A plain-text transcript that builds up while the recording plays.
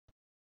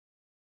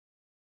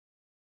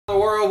The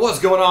world, what's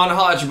going on?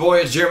 Holla at your boy,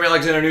 it's Jeremy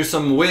Alexander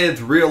Newsome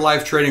with Real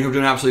Life Trading. Hope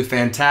you're doing absolutely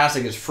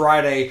fantastic. It's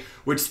Friday,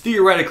 which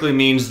theoretically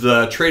means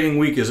the trading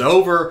week is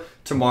over.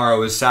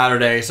 Tomorrow is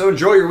Saturday, so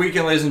enjoy your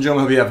weekend, ladies and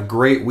gentlemen. Hope you have a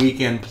great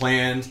weekend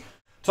planned.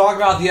 Talk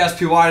about the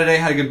SPY today.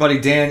 Had a good buddy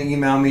Dan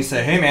email me,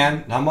 say, hey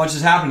man, not much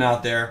is happening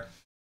out there.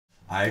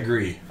 I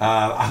agree.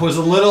 I was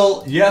a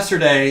little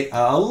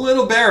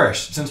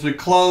bearish since we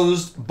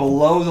closed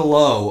below the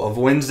low of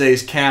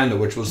Wednesday's candle,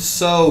 which was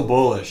so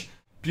bullish.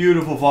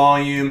 Beautiful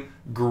volume.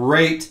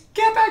 Great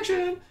gap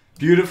action.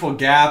 Beautiful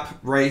gap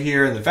right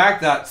here. And the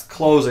fact that it's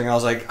closing, I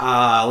was like,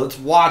 let's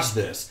watch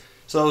this.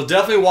 So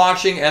definitely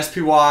watching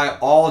SPY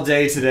all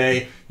day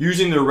today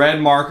using the red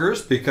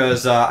markers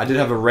because I did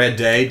have a red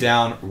day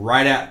down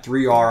right at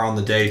 3R on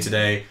the day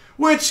today,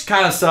 which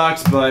kind of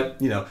sucks, but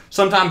you know,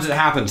 sometimes it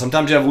happens.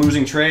 Sometimes you have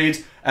losing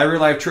trades. At Real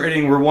Life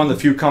Trading, we're one of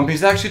the few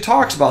companies that actually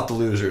talks about the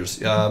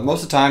losers.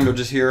 Most of the time, you'll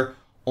just hear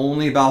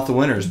only about the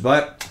winners,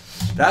 but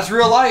that's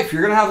real life.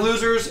 You're going to have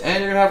losers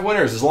and you're going to have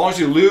winners. As long as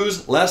you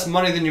lose less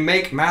money than you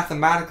make,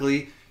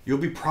 mathematically, you'll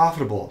be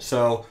profitable.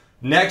 So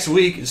next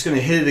week, it's going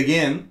to hit it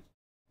again.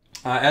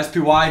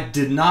 SPY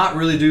did not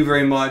really do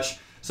very much.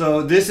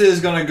 So this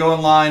is going to go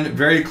in line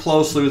very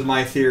closely with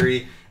my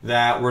theory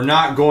that we're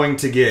not going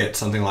to get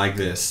something like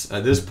this.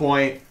 At this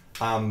point,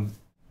 I'm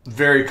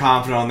very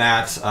confident on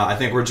that. I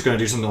think we're just going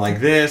to do something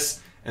like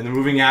this. And the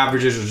moving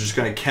averages are just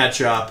going to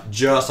catch up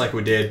just like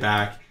we did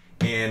back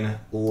in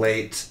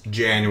late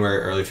January,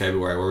 early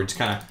February, where we just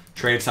kind of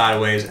trade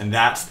sideways, and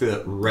that's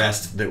the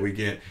rest that we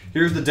get.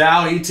 Here's the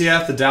Dow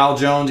ETF, the Dow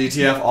Jones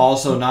ETF,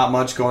 also not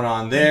much going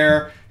on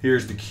there.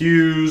 Here's the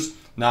Qs,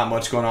 not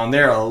much going on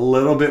there, a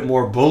little bit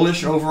more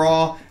bullish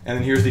overall. And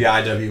then here's the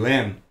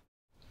IWM.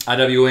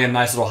 IWM,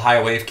 nice little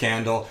high wave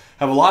candle.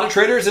 Have a lot of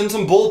traders in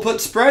some bull put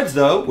spreads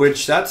though,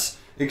 which that's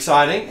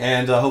exciting,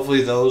 and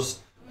hopefully those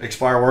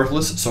expire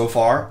worthless. So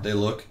far, they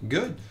look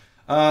good.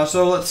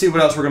 So let's see what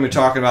else we're going to be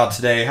talking about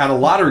today. Had a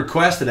lot of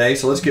requests today,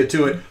 so let's get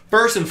to it.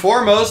 First and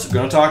foremost, we're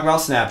going to talk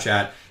about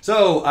Snapchat.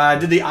 So I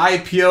did the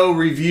IPO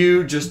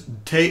review just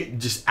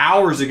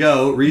hours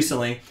ago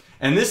recently,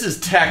 and this is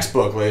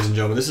textbook, ladies and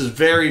gentlemen. This is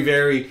very,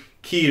 very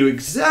key to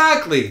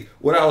exactly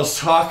what I was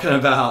talking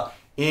about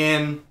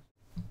in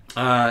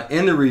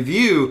the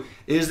review.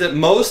 Is that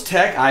most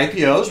tech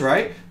IPOs,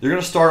 right? They're going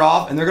to start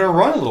off and they're going to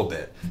run a little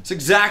bit. It's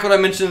exactly what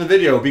I mentioned in the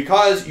video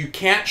because you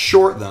can't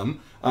short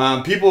them.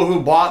 People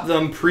who bought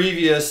them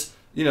previous,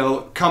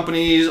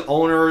 companies,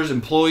 owners,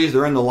 employees,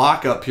 they're in the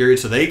lockup period,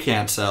 so they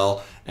can't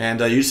sell. And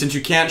since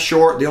you can't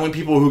short, the only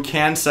people who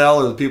can sell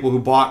are the people who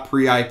bought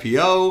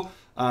pre-IPO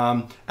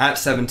at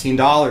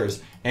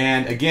 $17.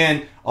 And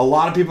again, a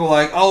lot of people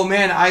are like, oh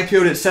man, I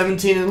IPO'd at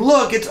 17 and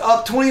look, it's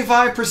up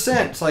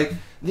 25%. It's like,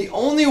 the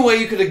only way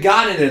you could have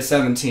gotten it at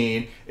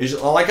 17 is,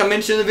 like I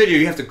mentioned in the video,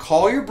 you have to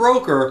call your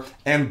broker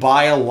and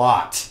buy a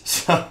lot.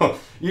 So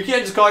you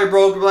can't just call your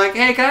broker and be like,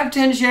 hey, can I have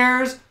 10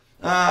 shares?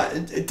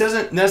 It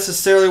doesn't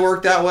necessarily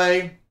work that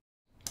way.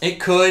 It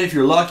could if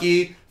you're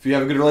lucky, if you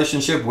have a good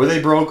relationship with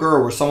a broker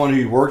or with someone who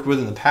you worked with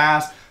in the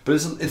past. But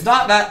it's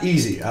not that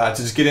easy to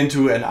just get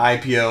into an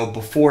IPO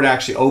before it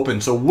actually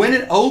opened. So when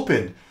it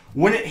opened,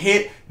 when it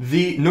hit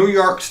the New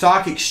York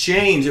Stock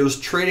Exchange, it was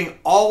trading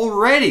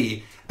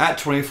already at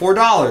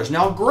 $24.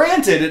 Now,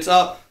 granted, it's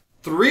up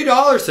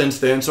 $3 since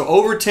then, so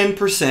over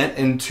 10%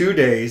 in 2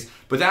 days.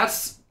 But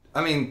that's,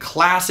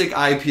 classic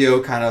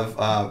IPO kind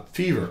of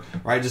fever,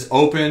 right? Just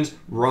opens,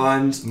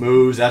 runs,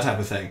 moves, that type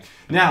of thing.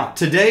 Now,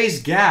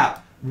 today's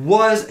gap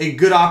was a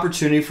good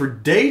opportunity for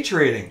day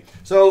trading.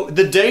 So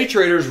the day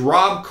traders,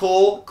 Rob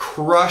Cole,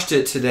 crushed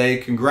it today.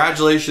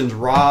 Congratulations,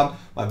 Rob,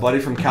 my buddy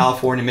from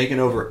California, making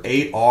over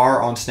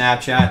 8R on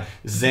Snapchat.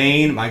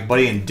 Zane, my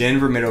buddy in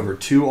Denver, made over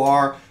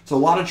 2R. So a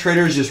lot of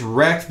traders just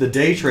wrecked the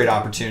day trade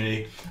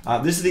opportunity.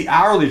 This is the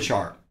hourly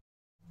chart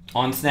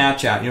on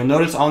Snapchat. You'll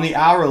notice on the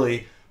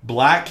hourly,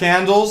 black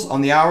candles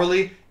on the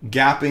hourly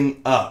gapping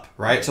up,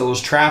 right? So it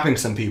was trapping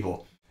some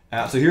people.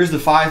 So here's the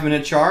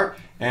 5-minute chart.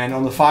 And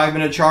on the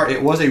 5-minute chart,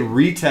 it was a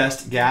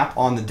retest gap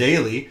on the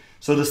daily.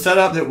 So the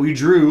setup that we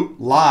drew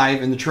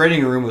live in the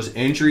trading room was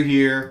entry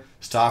here,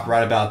 stop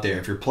right about there.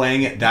 If you're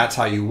playing it, that's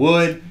how you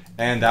would.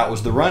 And that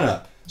was the run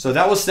up. So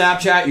that was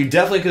Snapchat. You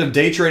definitely could have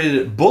day traded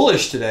it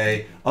bullish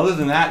today. Other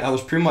than that, that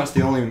was pretty much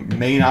the only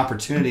main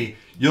opportunity.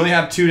 You only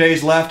have 2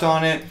 days left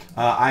on it.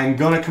 I'm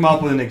going to come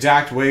up with an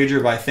exact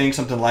wager, but I think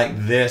something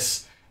like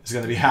this is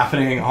going to be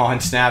happening on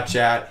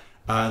Snapchat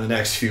in the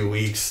next few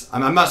weeks.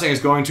 I'm not saying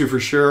it's going to for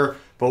sure,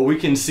 but we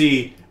can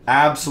see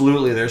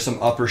absolutely there's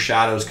some upper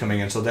shadows coming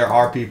in. So there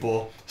are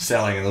people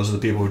selling, and those are the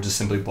people who just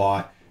simply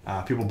bought.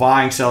 People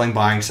buying, selling,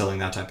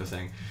 that type of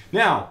thing.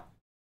 Now,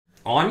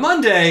 on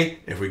Monday,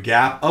 if we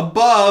gap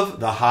above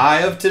the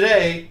high of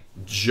today,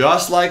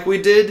 just like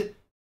we did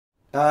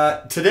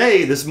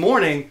today, this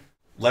morning,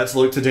 let's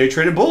look to day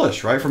traded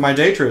bullish, right? For my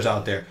day traders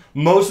out there.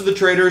 Most of the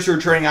traders who are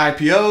trading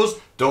IPOs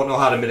don't know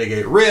how to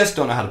mitigate risk,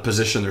 don't know how to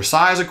position their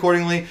size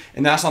accordingly.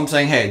 And that's why I'm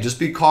saying, hey, just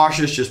be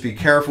cautious, just be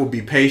careful,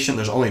 be patient.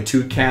 There's only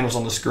 2 candles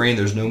on the screen.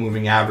 There's no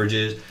moving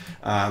averages.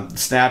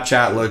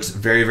 Snapchat looks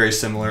very, very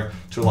similar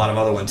to a lot of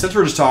other ones. Since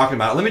we're just talking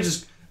about it, let me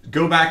just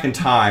go back in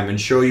time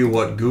and show you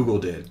what Google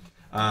did.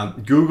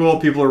 Google,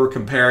 people are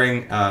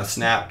comparing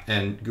Snap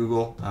and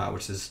Google,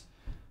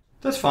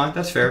 that's fine,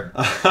 that's fair.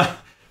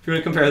 If you want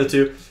to compare the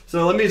two.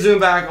 So let me zoom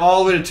back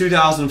all the way to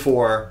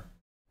 2004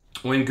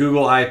 when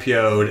Google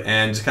IPO'd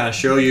and just kind of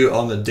show you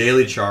on the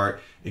daily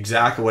chart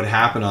exactly what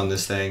happened on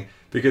this thing.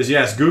 Because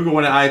yes, Google,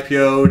 when it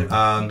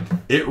IPO'd,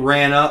 it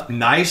ran up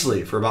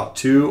nicely for about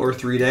 2 or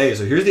 3 days.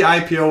 So here's the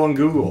IPO on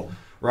Google,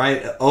 right?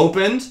 It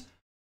opened,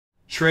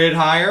 traded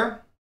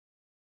higher.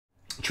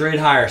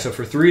 So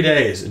for 3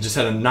 days, it just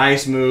had a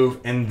nice move,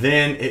 and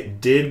then it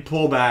did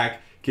pull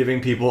back,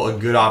 giving people a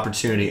good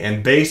opportunity.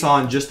 And based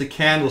on just the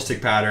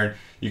candlestick pattern,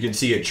 you can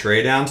see it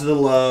trade down to the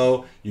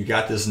low. You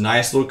got this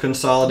nice little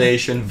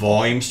consolidation.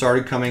 Volume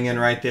started coming in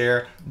right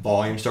there.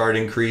 Volume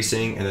started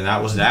increasing, and then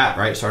that was that,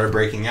 right? It started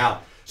breaking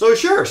out. So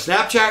sure,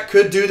 Snapchat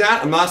could do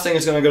that. I'm not saying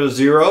it's going to go to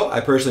zero. I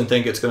personally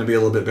think it's going to be a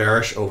little bit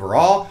bearish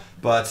overall.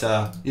 But,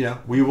 you know,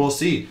 we will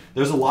see.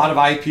 There's a lot of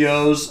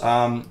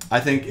IPOs. I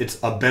think it's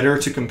better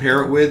to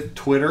compare it with.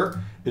 Twitter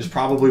is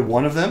probably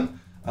one of them.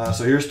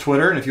 So here's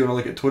Twitter. And if you want to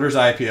look at Twitter's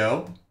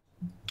IPO,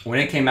 when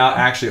it came out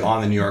actually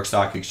on the New York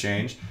Stock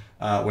Exchange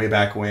way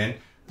back when,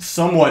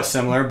 somewhat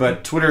similar,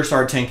 but Twitter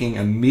started tanking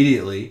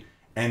immediately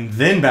and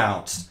then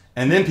bounced.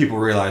 And then people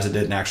realized it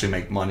didn't actually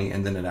make money,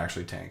 and then it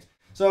actually tanked.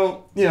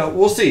 So, you know,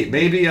 we'll see.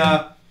 Maybe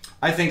I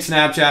think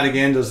Snapchat,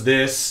 again, does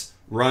this,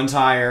 runs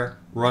higher,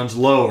 runs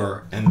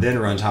lower, and then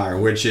runs higher,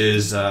 which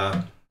is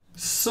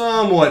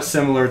somewhat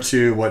similar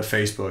to what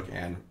Facebook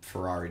and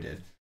Ferrari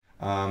did.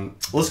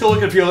 Let's go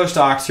look at a few other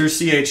stocks. Here's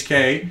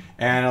CHK,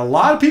 and a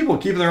lot of people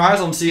keeping their eyes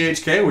on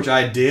CHK, which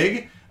I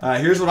dig.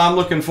 Here's what I'm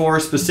looking for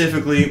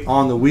specifically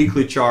on the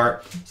weekly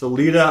chart. So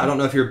Lita, I don't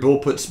know if your bull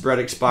put spread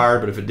expired,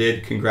 but if it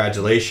did,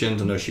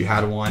 congratulations. I know she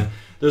had one.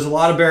 There's a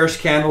lot of bearish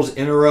candles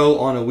in a row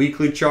on a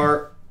weekly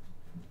chart.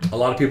 A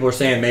lot of people are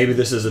saying maybe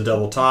this is a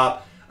double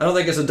top. I don't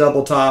think it's a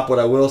double top. What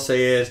I will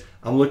say is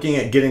I'm looking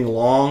at getting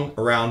long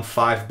around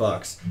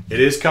 $5. It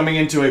is coming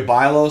into a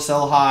buy low,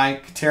 sell high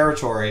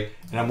territory,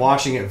 and I'm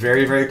watching it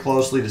very, very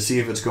closely to see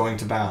if it's going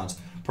to bounce.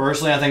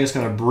 Personally, I think it's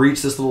going to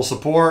breach this little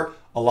support.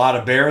 A lot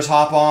of bears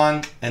hop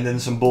on, and then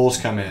some bulls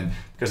come in.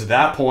 Because at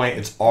that point,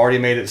 it's already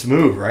made its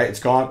move, right? It's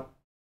gone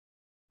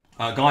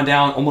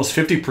down almost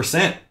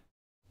 50%,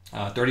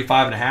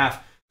 35.5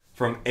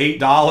 from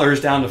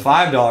 $8 down to $5.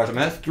 I mean,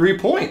 that's 3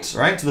 points,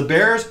 right? So the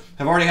bears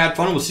have already had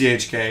fun with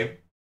CHK.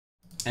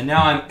 And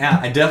now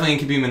I definitely am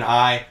keeping an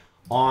eye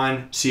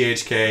on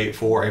CHK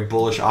for a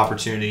bullish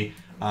opportunity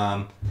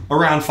around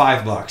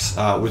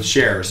 $5 with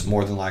shares,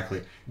 more than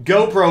likely.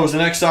 GoPro is the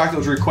next stock that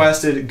was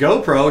requested.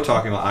 GoPro,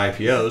 talking about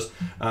IPOs,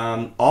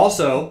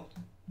 also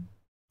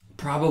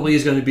probably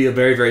is going to be a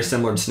very, very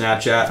similar to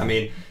Snapchat. I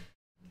mean,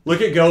 look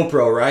at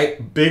GoPro,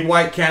 right? Big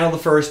white candle the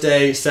first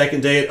day,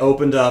 second day it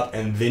opened up,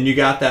 and then you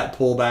got that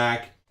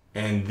pullback,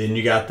 and then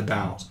you got the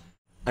bounce.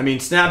 I mean,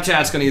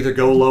 Snapchat's going to either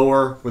go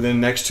lower within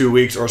the next 2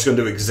 weeks, or it's going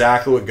to do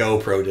exactly what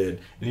GoPro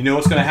did. And you know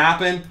what's going to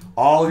happen?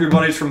 All of your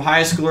buddies from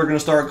high school are going to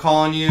start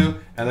calling you,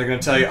 and they're going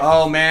to tell you,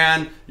 oh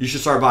man, you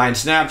should start buying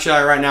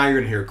Snapchat right now. You're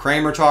going to hear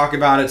Kramer talk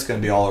about it. It's going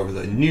to be all over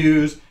the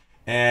news,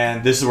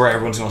 and this is where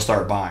everyone's going to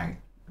start buying.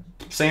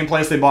 Same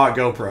place they bought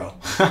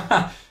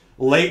GoPro.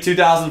 Late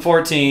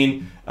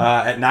 2014,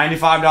 at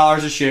 $95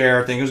 a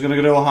share. I think it was going to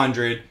go to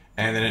 100,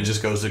 and then it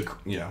just goes to,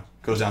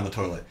 goes down the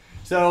toilet.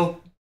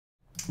 So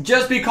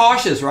just be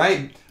cautious,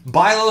 right?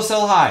 Buy low,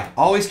 sell high.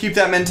 Always keep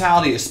that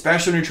mentality,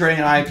 especially when you're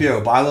trading an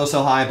IPO. Buy low,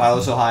 sell high, buy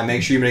low, sell high.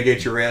 Make sure you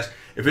mitigate your risk.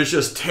 If it's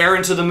just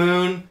tearing to the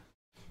moon,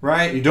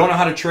 right? You don't know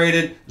how to trade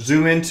it,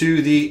 zoom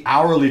into the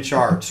hourly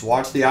charts.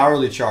 Watch the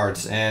hourly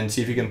charts and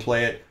see if you can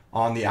play it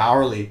on the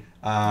hourly.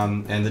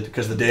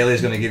 Because the daily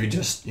is going to give you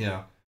just,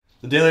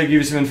 the daily will give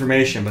you some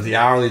information, but the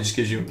hourly just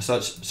gives you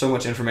so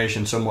much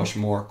information so much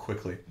more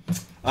quickly.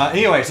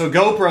 Anyway, so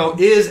GoPro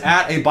is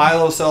at a buy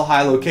low, sell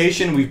high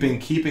location. We've been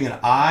keeping an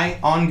eye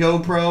on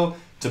GoPro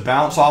to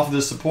bounce off of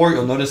the support.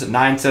 You'll notice at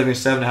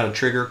 977 how to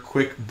trigger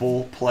quick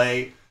bull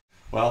play.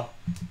 Well,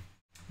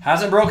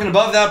 hasn't broken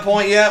above that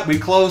point yet. We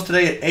closed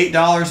today at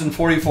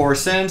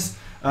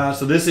 $8.44.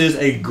 So this is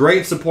a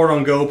great support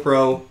on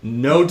GoPro.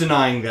 No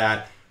denying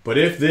that. But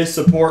if this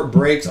support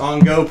breaks on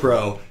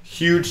GoPro,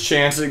 huge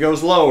chance it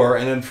goes lower,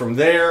 and then from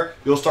there,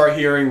 you'll start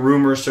hearing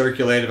rumors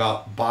circulate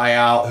about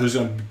buyout, who's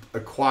going to be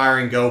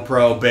acquiring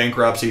GoPro,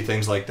 bankruptcy,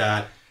 things like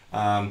that.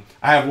 I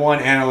have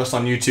one analyst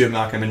on YouTube, I'm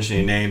not going to mention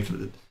any names,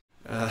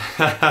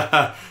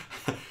 but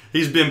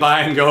he's been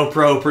buying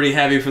GoPro pretty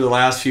heavy for the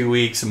last few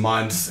weeks and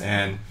months,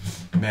 and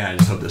man, I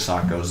just hope this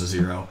stock goes to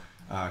zero.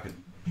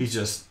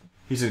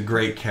 He's a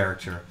great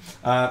character.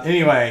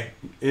 Anyway,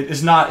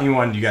 it's not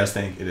anyone you guys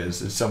think it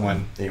is. It's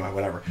someone, anyway,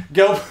 whatever.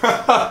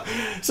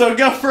 GoPro. So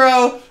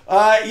GoPro,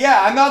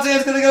 yeah, I'm not saying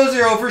it's going to go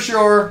zero for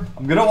sure.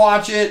 I'm going to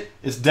watch it.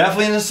 It's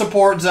definitely in the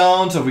support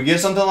zone. So if we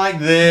get something like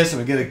this,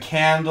 and we get a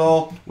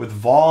candle with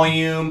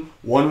volume,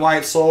 one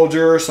white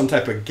soldier, some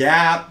type of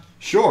gap,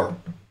 sure.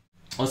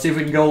 Let's see if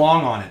we can go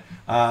long on it.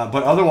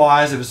 But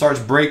otherwise, if it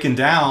starts breaking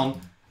down,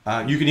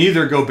 You can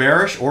either go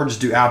bearish or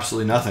just do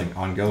absolutely nothing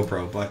on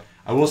GoPro. But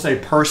I will say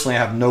personally, I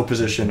have no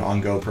position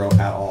on GoPro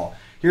at all.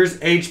 Here's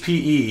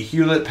HPE,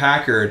 Hewlett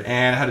Packard,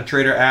 and I had a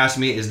trader ask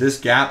me, is this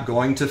gap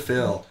going to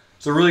fill?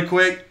 So really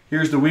quick,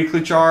 here's the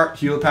weekly chart.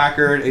 Hewlett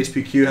Packard,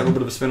 HPQ had a little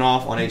bit of a spin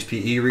off on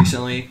HPE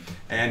recently.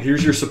 And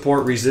here's your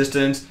support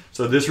resistance.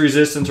 So this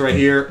resistance right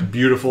here,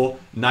 beautiful,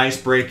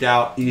 nice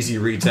breakout, easy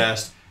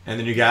retest. And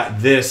then you got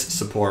this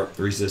support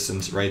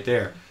resistance right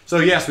there. So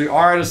yes, we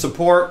are at a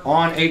support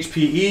on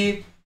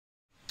HPE.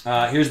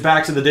 Here's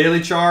back to the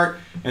daily chart.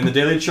 In the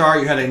daily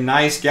chart, you had a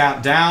nice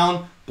gap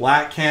down,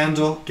 black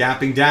candle,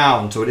 gapping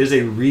down. So it is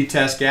a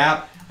retest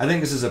gap. I think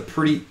this is a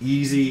pretty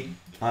easy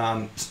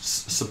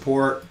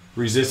support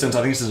resistance.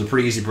 I think this is a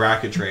pretty easy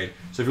bracket trade.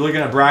 So if you're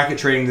looking at bracket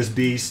trading this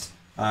beast,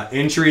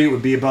 entry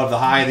would be above the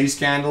high of these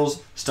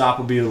candles, stop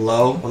would be the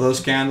low of those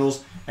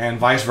candles, and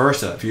vice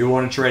versa. If you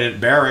want to trade it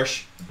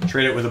bearish,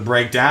 trade it with a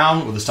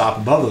breakdown with a stop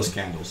above those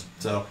candles.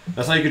 So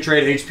that's how you could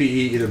trade HPE,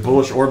 either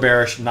bullish or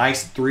bearish.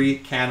 Nice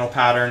 3-candle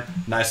pattern,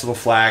 nice little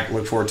flag.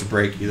 Look for it to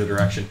break either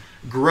direction.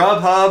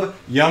 Grubhub,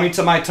 yummy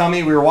to my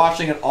tummy. We were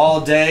watching it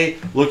all day,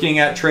 looking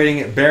at trading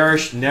it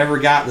bearish, never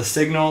got the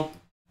signal.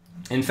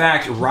 In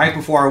fact, right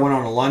before I went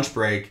on a lunch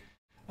break,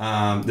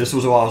 this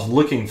was what I was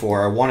looking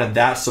for. I wanted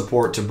that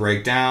support to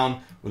break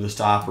down with a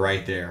stop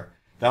right there.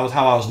 That was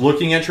how I was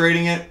looking at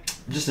trading it.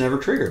 It just never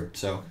triggered.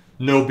 So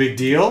no big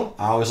deal.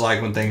 I always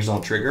like when things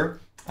don't trigger.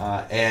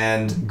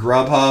 And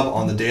Grubhub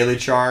on the daily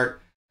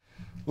chart.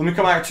 Let me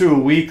come back to a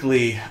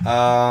weekly.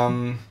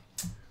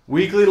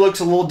 Weekly looks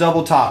a little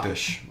double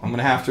topish. I'm going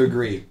to have to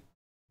agree.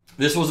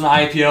 This was an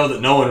IPO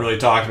that no one really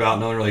talked about,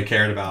 no one really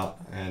cared about,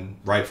 and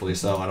rightfully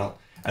so.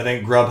 I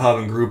think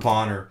Grubhub and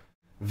Groupon are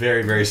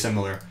very, very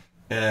similar,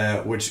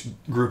 which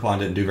Groupon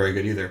didn't do very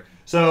good either.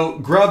 So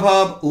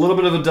Grubhub, a little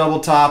bit of a double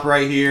top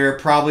right here,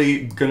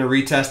 probably going to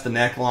retest the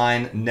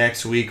neckline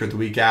next week or the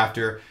week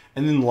after,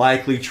 and then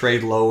likely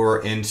trade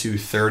lower into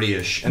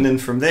 30-ish. And then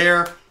from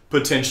there,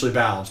 potentially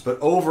bounce. But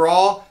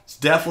overall, it's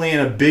definitely in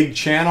a big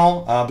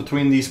channel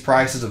between these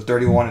prices of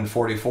 31 and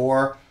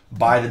 44.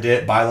 Buy the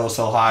dip, buy low,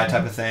 sell high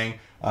type of thing.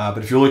 But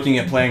if you're looking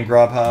at playing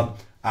Grubhub,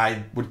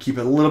 I would keep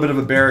a little bit of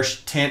a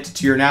bearish tint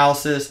to your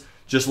analysis.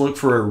 Just look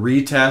for a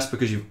retest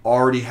because you've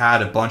already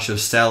had a bunch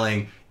of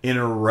selling in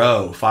a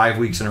row, 5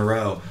 weeks in a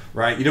row,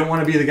 right? You don't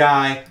want to be the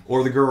guy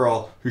or the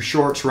girl who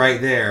shorts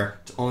right there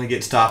to only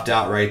get stopped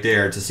out right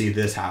there to see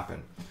this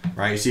happen,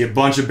 right? You see a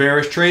bunch of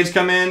bearish trades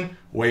come in,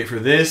 wait for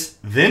this,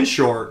 then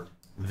short,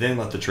 then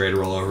let the trade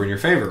roll over in your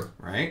favor,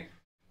 right?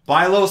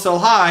 Buy low, sell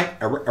high,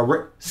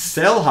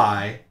 sell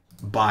high,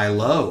 buy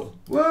low.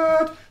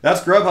 What?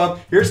 That's Grubhub.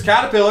 Here's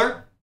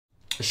Caterpillar.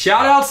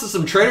 Shout outs to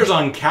some traders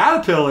on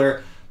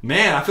Caterpillar.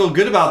 Man, I feel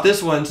good about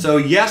this one. So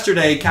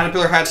yesterday,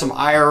 Caterpillar had some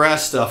IRS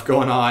stuff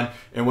going on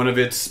in one of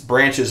its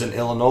branches in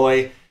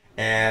Illinois.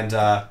 And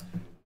I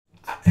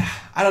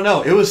don't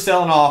know, it was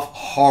selling off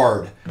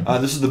hard.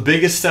 This is the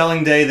biggest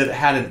selling day that it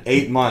had in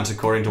 8 months,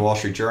 according to Wall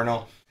Street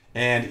Journal.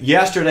 And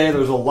yesterday, there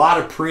was a lot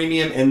of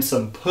premium and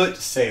some put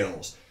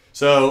sales.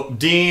 So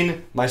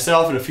Dean,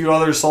 myself, and a few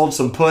others sold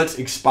some puts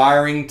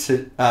expiring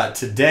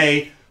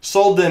today.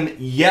 Sold them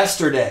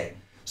yesterday.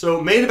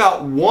 So made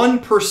about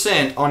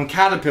 1% on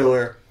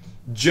Caterpillar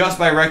just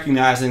by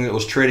recognizing that it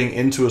was trading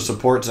into a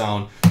support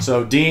zone.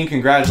 So Dean,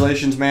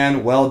 congratulations,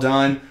 man. Well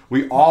done.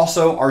 We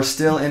also are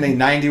still in a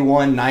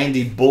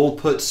 91.90 bull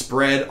put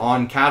spread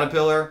on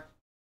Caterpillar.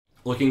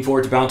 Looking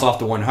forward to bounce off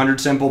the 100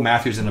 simple.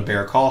 Matthew's in a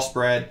bear call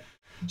spread.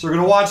 So we're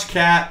going to watch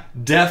Cat.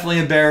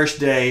 Definitely a bearish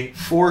day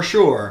for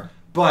sure.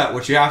 But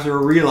what you have to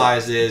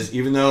realize is,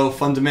 even though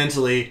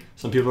fundamentally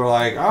some people are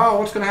like, oh,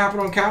 what's going to happen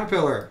on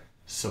Caterpillar?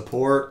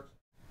 Support,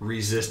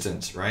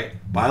 resistance, right?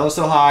 Buy low,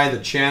 sell high, the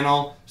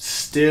channel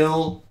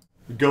still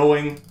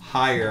going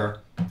higher.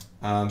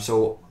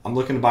 So I'm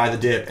looking to buy the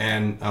dip,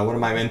 and one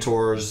of my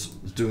mentors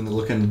is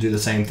looking to do the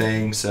same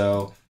thing.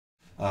 So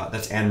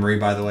that's Anne Marie,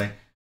 by the way.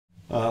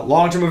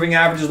 Long-term moving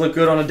averages look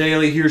good on a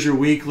daily. Here's your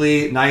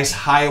weekly. Nice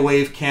high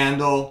wave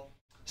candle.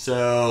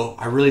 So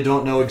I really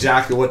don't know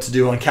exactly what to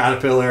do on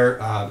Caterpillar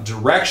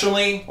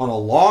directionally on a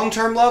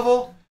long-term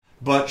level,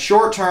 but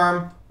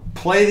short-term,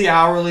 play the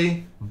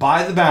hourly,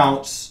 buy the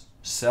bounce,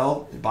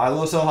 buy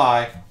low, sell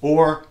high,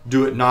 or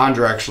do it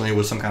non-directionally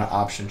with some kind of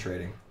option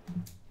trading.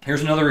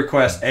 Here's another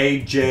request,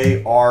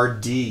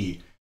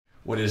 AJRD.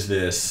 What is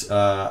this?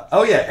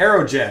 Oh yeah,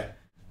 Aerojet.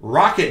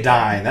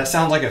 Rocketdyne. That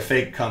sounds like a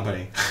fake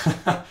company.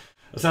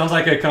 It sounds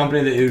like a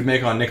company that you would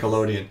make on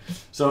Nickelodeon.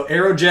 So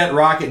Aerojet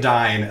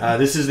Rocketdyne.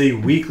 This is the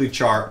weekly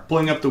chart.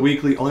 Pulling up the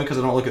weekly only because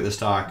I don't look at the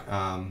stock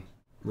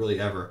really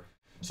ever.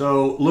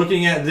 So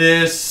looking at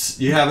this,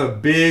 you have a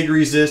big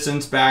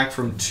resistance back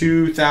from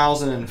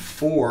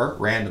 2004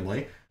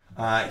 randomly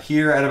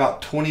here at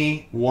about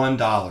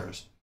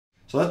 $21.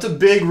 So that's a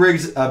big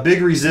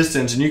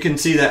resistance, and you can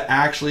see that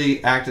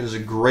actually acted as a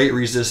great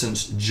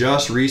resistance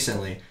just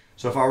recently.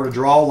 So if I were to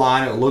draw a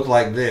line, it would look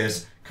like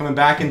this. Coming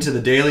back into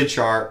the daily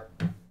chart,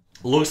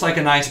 looks like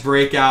a nice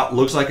breakout,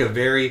 looks like a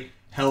very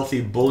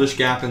healthy bullish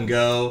gap and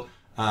go.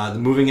 The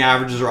moving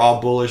averages are all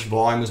bullish,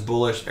 volume is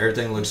bullish,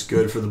 everything looks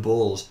good for the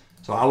bulls.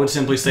 So I would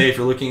simply say if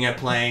you're looking at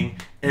playing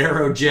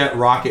Aerojet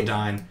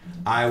Rocketdyne,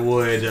 I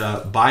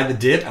would buy the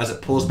dip as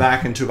it pulls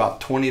back into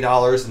about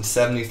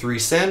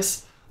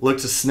 $20.73. Look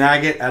to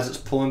snag it as it's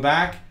pulling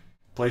back.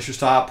 Place your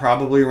stop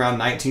probably around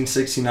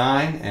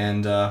 1969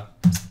 and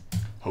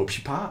hope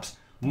she pops.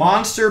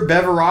 Monster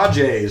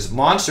Beverages.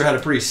 Monster had a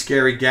pretty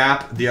scary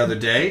gap the other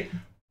day.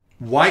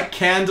 White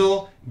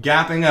candle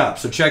gapping up.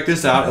 So check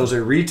this out. It was a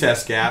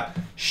retest gap.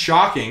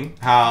 Shocking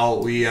how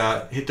we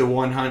hit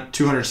the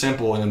 200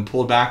 simple and then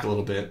pulled back a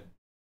little bit.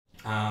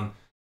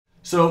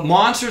 So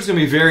Monster is going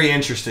to be very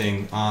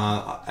interesting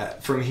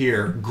from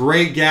here.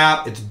 Great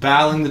gap. It's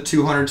battling the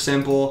 200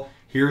 simple.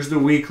 Here's the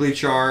weekly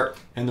chart.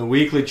 And the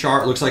weekly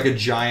chart looks like a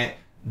giant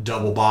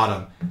double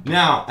bottom.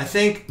 Now, I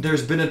think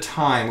there's been a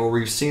time where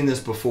we've seen this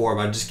before,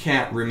 but I just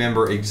can't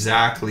remember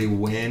exactly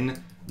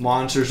when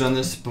Monster's done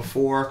this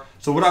before.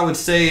 So what I would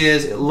say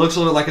is it looks a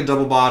little bit like a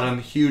double bottom,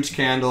 huge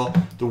candle.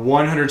 The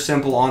 100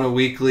 simple on a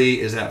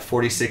weekly is at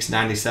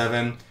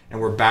 46.97,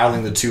 and we're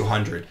battling the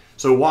 200.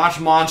 So watch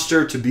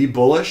Monster to be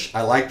bullish.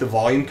 I like the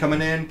volume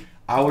coming in.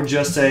 I would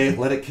just say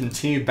let it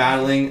continue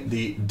battling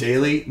the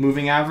daily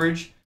moving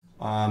average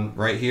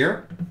right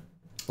here.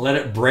 Let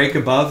it break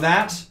above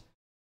that,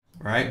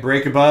 right?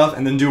 Break above,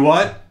 and then do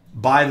what?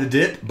 Buy the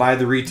dip, buy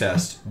the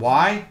retest.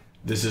 Why?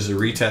 This is a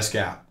retest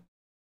gap.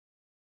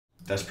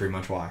 That's pretty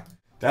much why.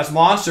 That's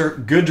Monster.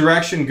 Good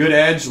direction, good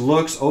edge.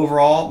 Looks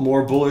overall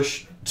more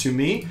bullish to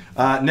me.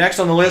 Next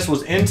on the list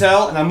was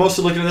Intel, and I'm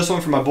mostly looking at this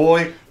one for my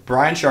boy,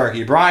 Brian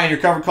Sharkey. Brian, your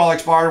covered call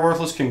expired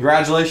worthless.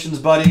 Congratulations,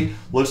 buddy.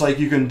 Looks like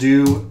you can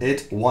do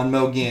it one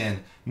more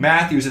again.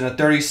 Matthews in a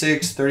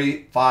 36,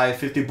 35,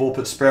 50 bull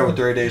put spread with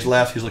 30 days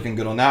left. He's looking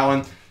good on that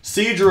one.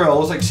 Seadrill.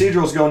 Looks like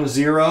Seadrill's going to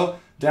zero.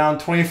 Down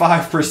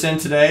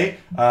 25% today.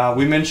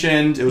 We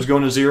mentioned it was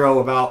going to zero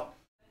about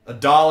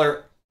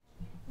 $1.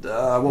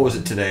 What was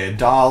it today?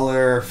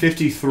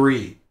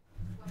 $1.53.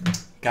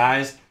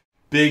 Guys,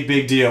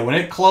 big deal. When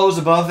it closed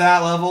above that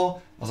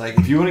level, I was like,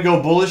 if you want to go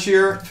bullish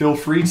here, feel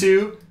free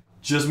to.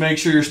 Just make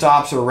sure your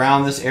stops are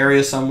around this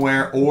area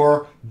somewhere,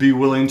 or be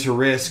willing to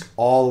risk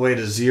all the way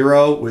to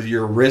zero with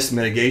your risk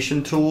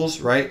mitigation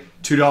tools, right?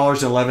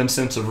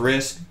 $2.11 of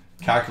risk.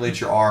 Calculate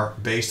your R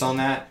based on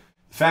that.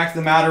 The fact of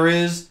the matter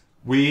is,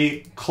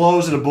 we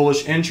closed at a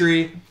bullish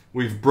entry.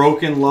 We've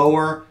broken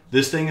lower.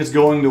 This thing is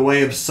going the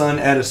way of Sun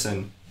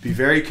Edison. Be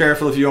very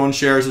careful if you own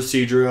shares of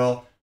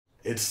Seadrill.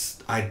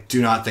 I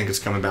do not think it's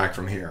coming back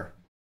from here.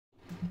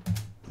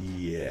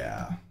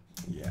 Yeah,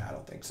 I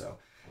don't think so.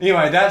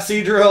 Anyway, that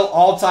Seadrill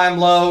all-time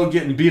low,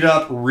 getting beat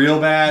up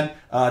real bad.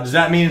 Does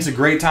that mean it's a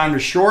great time to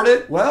short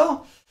it?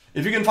 Well,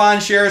 if you can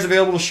find shares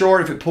available to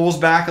short, if it pulls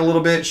back a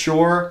little bit,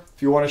 sure.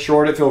 If you want to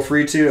short it, feel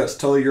free to. That's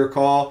totally your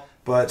call.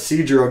 But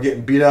Seadrill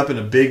getting beat up in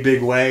a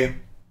big way.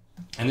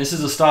 And this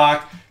is a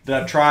stock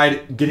that I've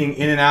tried getting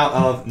in and out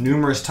of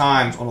numerous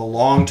times on a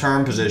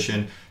long-term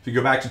position. If you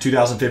go back to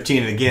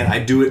 2015, and again, I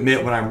do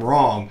admit when I'm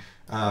wrong.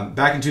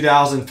 Back in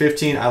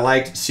 2015, I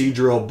liked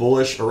Seadrill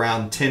bullish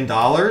around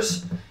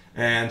 $10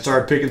 and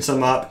started picking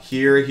some up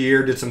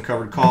here, did some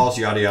covered calls,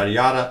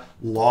 yada.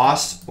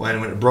 Lost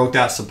when it broke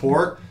that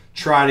support.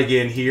 Tried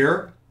again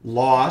here,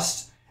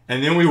 lost.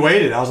 And then we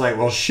waited. I was like,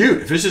 well,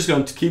 shoot, if it's just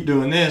going to keep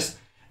doing this.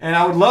 And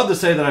I would love to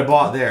say that I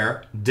bought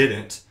there,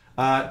 didn't.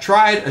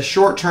 Tried a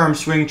short-term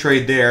swing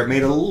trade there,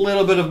 made a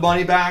little bit of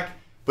money back,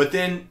 but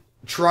then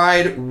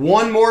tried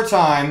one more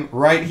time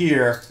right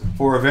here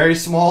for a very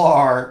small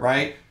R,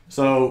 right?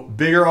 So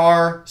bigger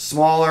R,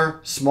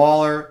 smaller,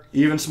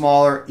 even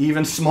smaller.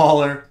 It's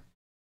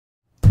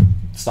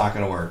not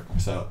going to work.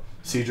 So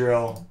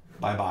Seadrill,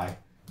 bye-bye.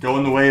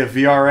 Going the way of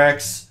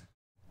VRX,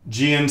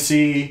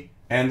 GNC,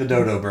 and the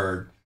Dodo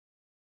Bird.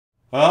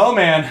 Oh,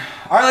 man.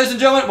 All right, ladies and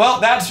gentlemen.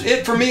 Well, that's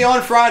it for me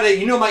on Friday.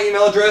 You know my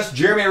email address,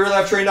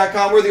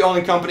 jeremy@reallifetraining.com. We're the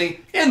only company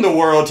in the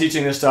world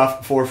teaching this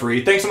stuff for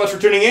free. Thanks so much for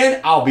tuning in.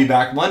 I'll be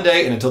back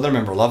Monday. And until then,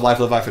 remember, love life,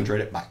 live life, and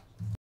trade it. Bye.